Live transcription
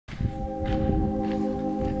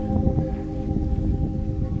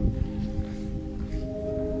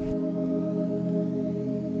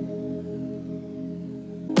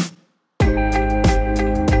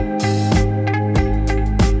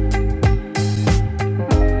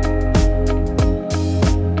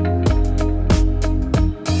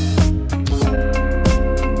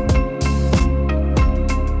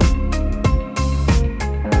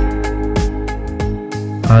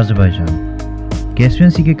Azerbaijan Caspian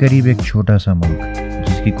सी के करीब एक छोटा सा मुल्क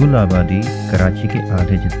जिसकी कुल आबादी कराची के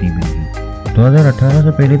आधे जितनी भी थी। 2018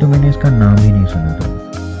 से पहले तो मैंने इसका नाम ही नहीं सुना था,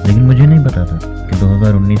 लेकिन मुझे नहीं पता था कि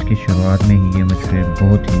 2019 की शुरुआत में ही ये मुझ पर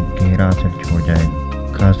बहुत ही गहरा असर छोड़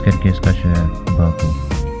जाएगा, खास करके इसका शहर बाकू।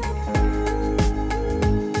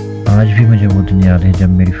 आज भी मुझे वो दिन याद है जब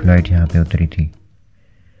मेरी फ़्लाइट यहाँ पे उतरी थी।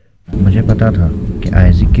 मुझे पता था कि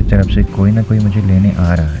आइज़ेक की तरफ से कोई ना कोई मुझे लेने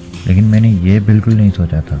आ रहा है, लेकिन मैंने ये बिल्कुल नहीं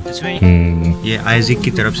सोचा था कि ये आइज़ेक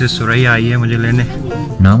की तरफ से सुरैया आई है मुझे लेने।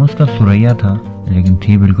 नाम उसका सुरैया था, लेकिन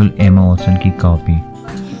थी बिल्कुल एमा वाटसन की कॉपी।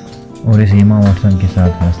 और इस एमा वाटसन के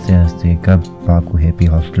साथ हंसते हंसते कब बाकू हैप्पी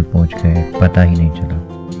हॉस्टल पहुंच गए पता ही नहीं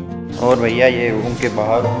चला। और भैया ये रूम के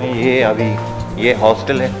बाहर में ये अभी ये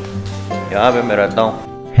हॉस्टल है, यहाँ पे मैं रहता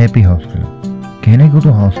हूँ। हैप्पी हॉस्टल कहने को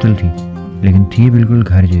तो हॉस्टल थी, लेकिन थी बिल्कुल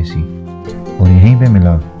घर जैसी। और यहीं पे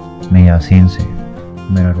मिला मैं यासीन से,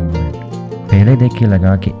 मेरा रूममेट। पहले देख के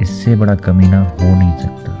लगा कि इससे बड़ा कमीना हो नहीं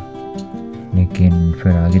सकता, लेकिन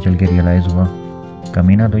फिर आगे चल के रियलाइज़ हुआ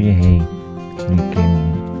कमीना तो ये है ही, लेकिन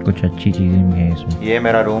कुछ अच्छी चीज़ें भी हैं इसमें। ये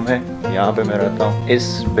मेरा रूम है, यहाँ पे मैं रहता हूँ इस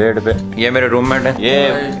बेड पे। ये मेरे रूममेट है,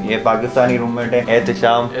 ये पाकिस्तानी रूममेट है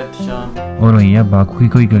एहतिशाम। और भैया बाकू की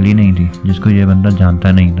कोई गली नहीं थी जिसको ये बंदा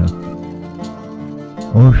जानता नहीं था।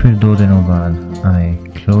 और फिर 2 दिनों बाद आए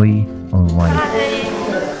क्लोई और white.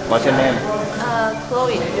 What's your name?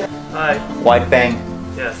 Chloe. Hi. White Bang.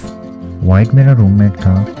 Yes. White मेरा रूममेट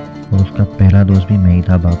था और उसका पहला दोस्त भी मैं ही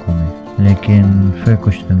था बाकू में। लेकिन फिर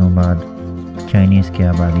कुछ दिनों बाद चाइनीज़ की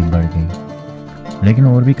आबादी बढ़ गई, लेकिन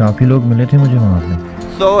और भी काफ़ी लोग मिले थे मुझे वहाँ पे।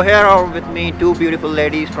 So here are with me 2 beautiful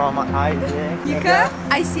ladies from Aiesec. Nika,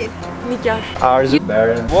 Aiesec. Nikah. Arzu,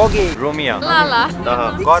 Baron, Wogi, Rumia, Lala. Daha,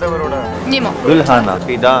 Godavaruna, Nemo. Gulhana,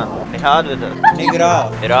 Fidan, Nihad with her, Nigra,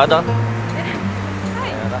 Irada.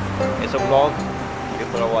 It's a vlog.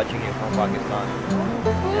 People are watching it from Pakistan.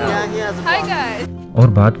 Hi guys. और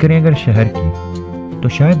बात करें अगर शहर की, तो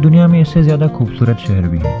शायद दुनिया में इससे ज़्यादा खूबसूरत शहर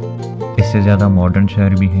भी है, इससे ज़्यादा मॉडर्न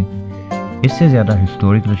शहर भी है, इससे ज़्यादा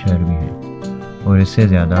हिस्टोरिकल शहर भी है, और इससे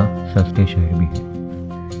ज़्यादा सस्ते शहर भी हैं।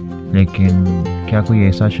 लेकिन क्या कोई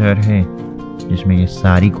ऐसा शहर है जिसमें ये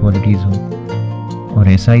सारी क्वालिटीज़ हो? और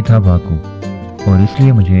ऐसा ही था बाकू, और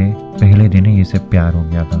इसलिए मुझे पहले दिन ही इससे प्यार हो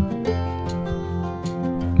गया था।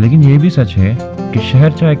 लेकिन ये भी सच है कि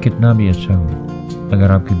शहर चाहे कितना भी अच्छा हो,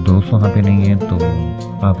 अगर आपके दोस्त वहाँ पे नहीं हैं तो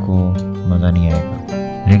आपको मज़ा नहीं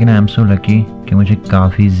आएगा। लेकिन आई एम सो लकी कि मुझे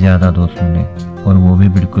काफ़ी ज़्यादा दोस्त मिले, और वो भी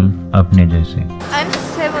बिल्कुल अपने जैसे। I'm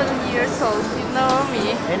 7 years old. You know me.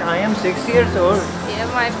 And I am 6 years old. Yeah,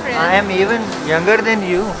 my friend. I am even younger than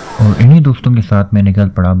you. और इन्हीं दोस्तों के साथ मैं निकल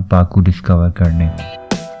पड़ा बाकू डिस्कवर करने।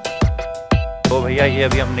 तो भैया ये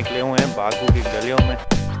अभी हम निकले हुए हैं बाकू की गलियों में।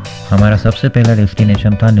 हमारा सबसे पहला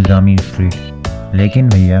डेस्टिनेशन था निज़ामी स्ट्रीट। लेकिन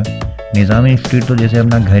भैया निज़ामी स्ट्रीट तो जैसे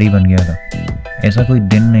अपना घर ही बन गया था। ऐसा कोई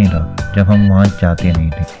दिन नहीं था जब हम वहाँ जाते नहीं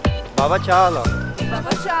थे। बाबा चाला।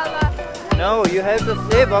 Baba Chala. No, you have to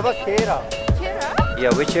say Baba Khera. Kira.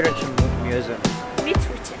 Yeah, which museum?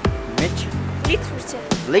 Literature. Mich? Literature.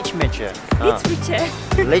 Lichmiche. Literature.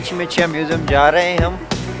 Lichmiche museum जा रहे हैं हम।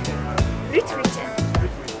 Literature.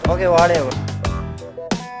 Okay, whatever.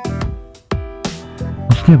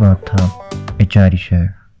 उसके बाद था एचारी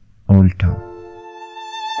शहर ओल्ड टाउन।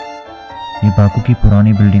 ये बाकू की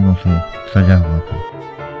पुरानी बिल्डिंगों से सजा हुआ था,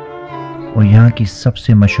 और यहाँ की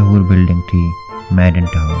सबसे मशहूर बिल्डिंग थी मैडन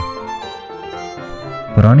टावर।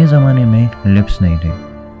 पुराने ज़माने में लिफ्ट्स नहीं थे,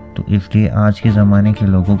 तो इसलिए आज के ज़माने के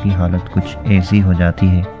लोगों की हालत कुछ ऐसी हो जाती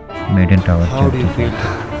है मैडन टावर चढ़ते।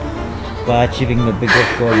 By achieving the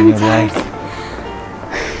biggest goal in your life.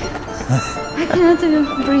 I cannot even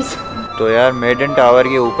breathe. तो यार मेडन टावर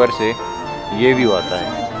के ऊपर से ये व्यू आता है,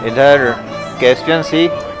 इधर कैस्पियन सी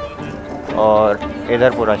और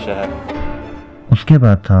इधर पूरा शहर। उसके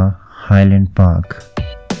बाद था हाईलैंड पार्क।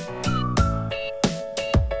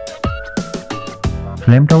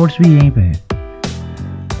 फ्लेम टावर्स भी यहीं पे है,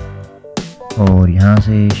 और यहाँ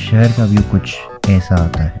से शहर का व्यू कुछ ऐसा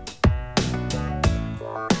आता है।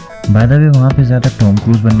 बाय द वे वहाँ पे ज़्यादा टॉम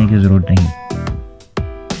क्रूज बनने की ज़रूरत नहीं,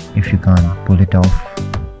 if you can't pull it of.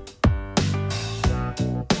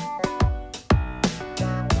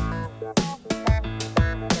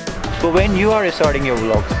 So when you are starting your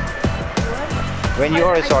vlogs, when you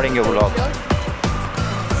are starting your vlogs,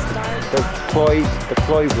 the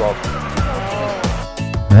Chloe vlog.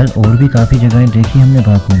 Well और भी काफ़ी जगहें देखी हमने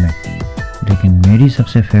बाकू में, लेकिन मेरी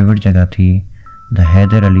सबसे फेवरेट जगह थी द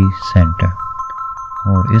हैदर अली सेंटर,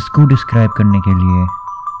 और इसको डिस्क्राइब करने के लिए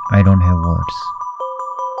आई डोंट हैव वर्ड्स।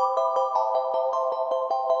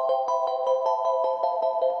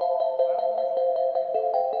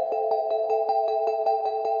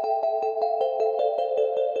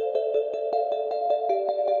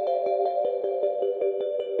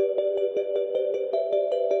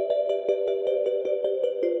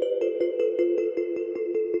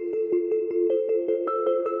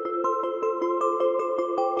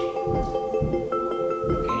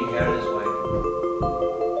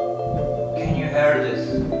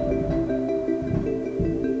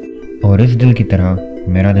 और इस दिल की तरह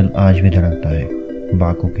मेरा दिल आज भी धड़कता है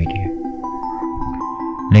बाकू के लिए।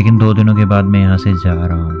 लेकिन 2 दिनों के बाद मैं यहाँ से जा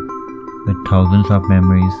रहा हूँ with thousands of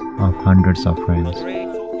memories of hundreds of friends.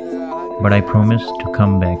 But I promise to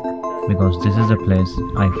come back because this is a place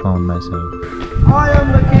I found myself. I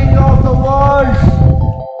am the king of the world.